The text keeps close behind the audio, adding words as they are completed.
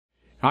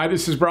Hi,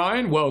 this is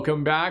Brian.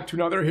 Welcome back to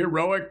another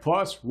Heroic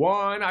Plus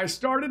One. I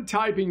started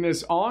typing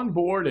this on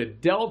board a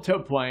Delta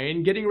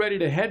plane, getting ready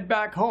to head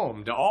back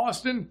home to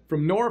Austin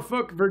from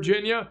Norfolk,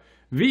 Virginia,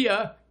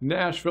 via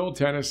Nashville,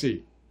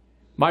 Tennessee.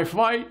 My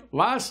flight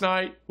last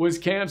night was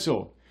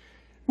canceled,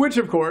 which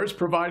of course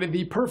provided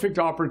the perfect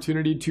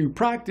opportunity to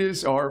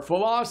practice our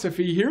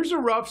philosophy. Here's a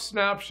rough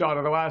snapshot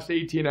of the last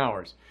 18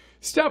 hours.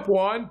 Step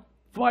 1,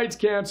 flight's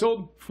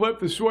canceled,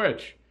 flip the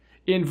switch.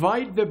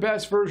 Invite the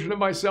best version of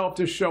myself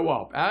to show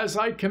up as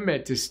I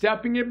commit to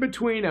stepping in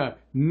between a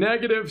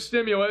negative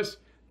stimulus,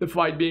 the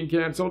flight being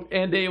canceled,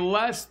 and a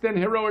less than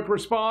heroic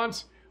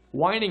response,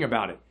 whining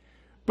about it.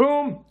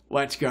 Boom,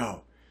 let's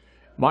go.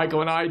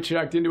 Michael and I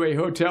checked into a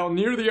hotel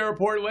near the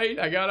airport late.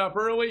 I got up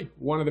early,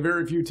 one of the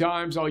very few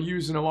times I'll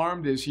use an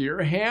alarm this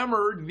year,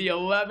 hammered the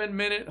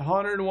 11-minute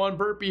 101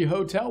 burpee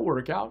hotel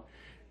workout,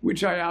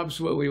 which I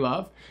absolutely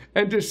love,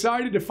 and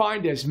decided to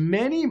find as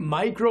many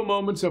micro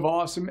moments of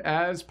awesome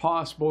as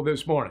possible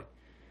this morning.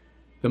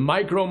 The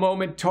micro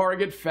moment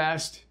target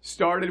fest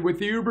started with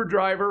the Uber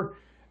driver,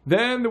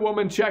 then the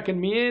woman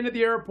checking me in at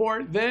the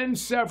airport, then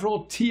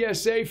several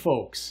TSA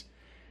folks.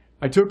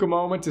 I took a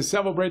moment to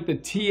celebrate the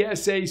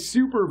TSA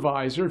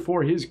supervisor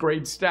for his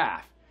great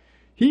staff.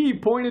 He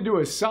pointed to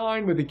a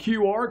sign with a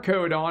QR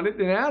code on it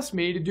and asked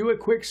me to do a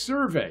quick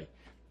survey.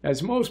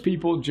 As most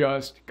people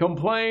just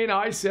complain,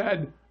 I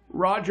said,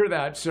 "Roger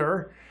that,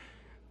 sir."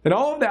 And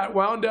all of that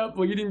wound up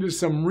leading to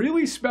some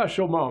really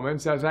special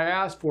moments as I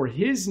asked for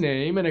his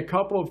name and a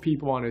couple of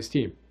people on his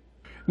team.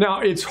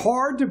 Now, it's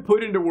hard to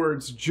put into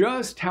words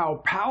just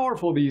how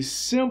powerful these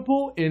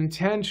simple,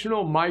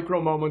 intentional micro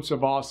moments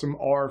of awesome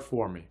are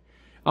for me.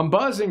 I'm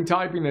buzzing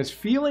typing this,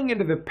 feeling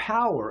into the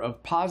power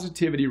of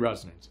positivity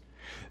resonance.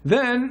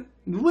 Then,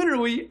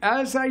 literally,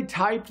 as I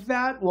typed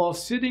that while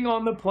sitting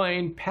on the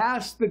plane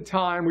past the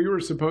time we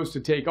were supposed to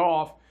take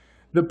off,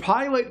 the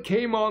pilot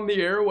came on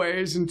the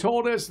airways and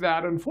told us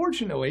that,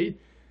 unfortunately,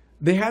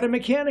 they had a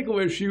mechanical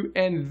issue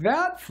and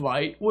that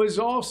flight was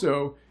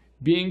also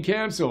being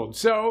canceled.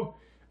 So,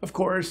 of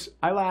course,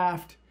 I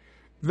laughed.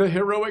 The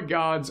heroic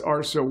gods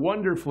are so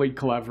wonderfully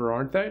clever,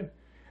 aren't they?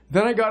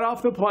 Then I got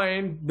off the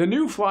plane. The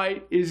new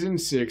flight is in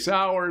 6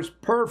 hours.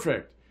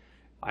 Perfect.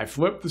 I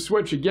flipped the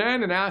switch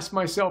again and asked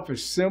myself a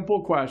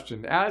simple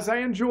question. As I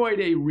enjoyed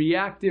a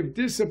reactive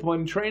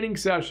discipline training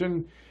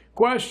session,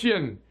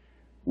 question: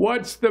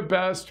 what's the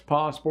best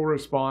possible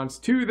response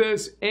to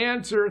this?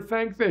 Answer: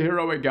 thank the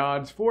heroic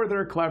gods for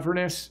their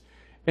cleverness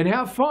and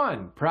have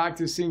fun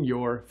practicing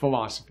your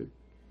philosophy.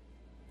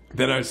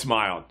 Then I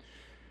smiled.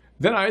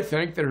 Then I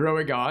thanked the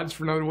heroic gods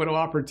for another little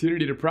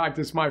opportunity to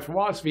practice my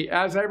philosophy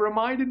as I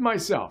reminded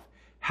myself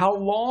how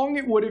long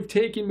it would have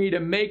taken me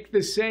to make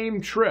the same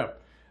trip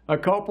a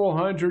couple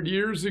hundred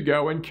years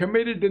ago and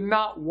committed to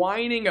not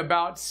whining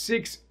about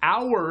 6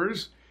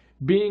 hours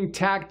being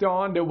tacked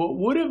on to what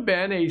would have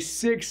been a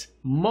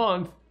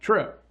 6-month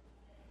trip.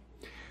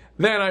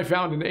 Then I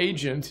found an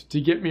agent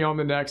to get me on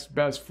the next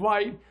best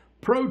flight.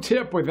 Pro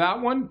tip with that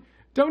one: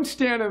 don't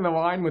stand in the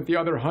line with the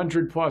other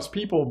 100+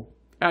 people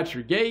at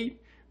your gate.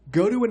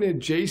 Go to an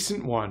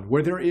adjacent one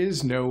where there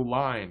is no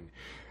line.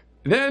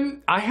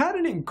 Then I had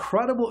an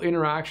incredible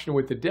interaction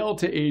with the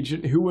Delta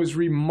agent who was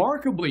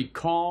remarkably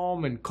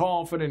calm and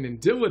confident and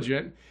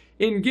diligent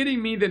in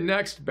getting me the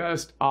next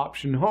best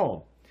option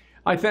home.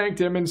 I thanked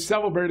him and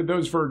celebrated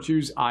those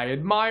virtues I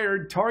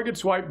admired. Target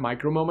swipe,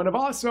 micro moment of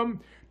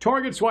awesome.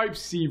 Target swipe,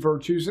 see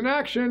virtues in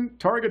action.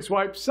 Target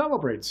swipe,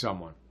 celebrate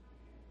someone.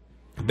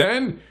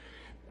 Then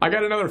I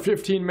got another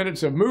 15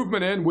 minutes of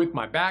movement in with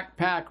my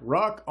backpack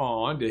ruck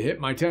on to hit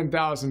my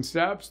 10,000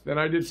 steps. Then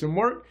I did some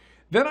work.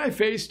 Then I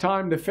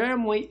FaceTimed the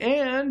family,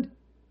 and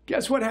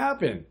guess what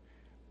happened?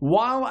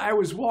 While I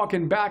was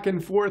walking back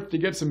and forth to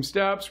get some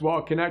steps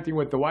while connecting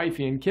with the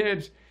wifey and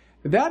kids,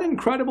 that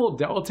incredible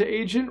Delta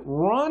agent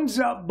runs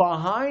up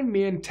behind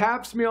me and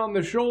taps me on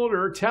the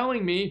shoulder,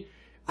 telling me,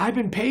 "I've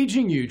been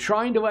paging you,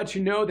 trying to let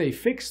you know they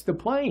fixed the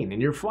plane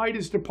and your flight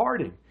is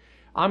departing.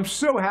 I'm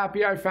so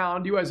happy I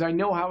found you, as I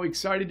know how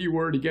excited you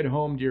were to get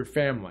home to your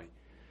family."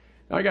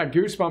 I got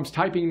goosebumps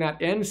typing that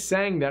and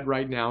saying that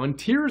right now, and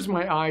tears in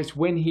my eyes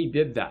when he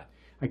did that.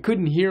 I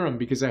couldn't hear him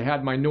because I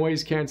had my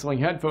noise-canceling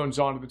headphones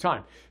on at the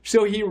time.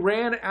 So he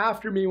ran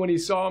after me when he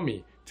saw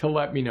me to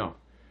let me know.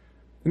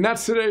 And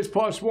that's today's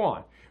plus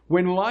one.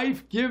 When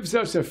life gives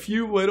us a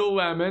few little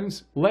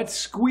lemons, let's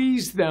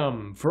squeeze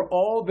them for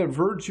all the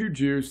virtue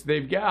juice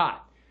they've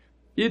got.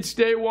 It's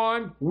day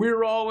one.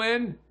 We're all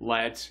in.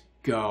 Let's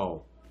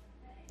go.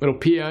 Little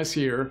PS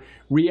here.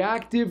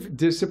 Reactive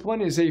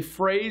discipline is a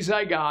phrase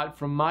I got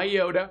from my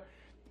Yoda.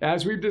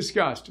 As we've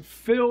discussed,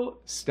 Phil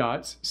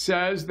Stutz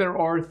says there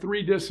are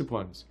 3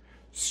 disciplines: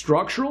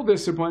 structural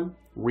discipline,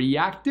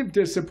 reactive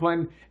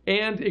discipline,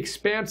 and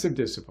expansive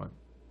discipline.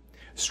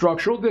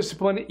 Structural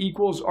discipline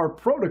equals our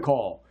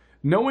protocol,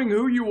 knowing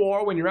who you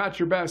are when you're at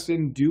your best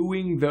and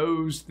doing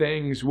those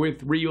things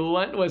with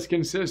relentless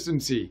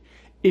consistency,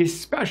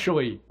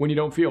 especially when you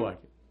don't feel like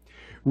it.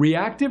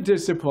 Reactive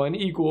discipline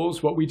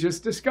equals what we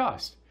just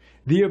discussed,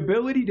 the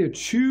ability to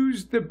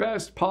choose the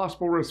best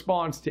possible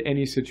response to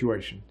any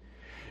situation.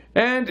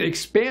 And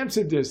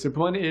expansive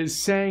discipline is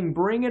saying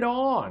bring it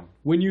on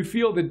when you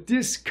feel the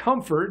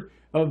discomfort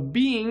of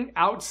being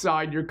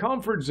outside your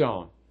comfort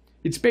zone.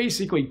 It's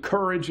basically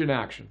courage in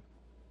action.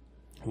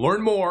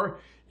 Learn more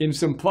in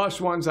some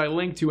plus ones I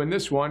linked to in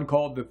this one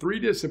called The 3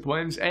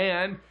 Disciplines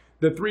and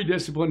The 3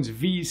 Disciplines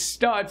v.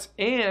 Stutz,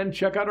 and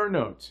check out our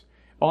notes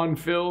on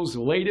Phil's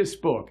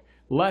latest book,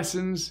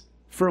 Lessons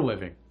for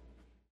Living.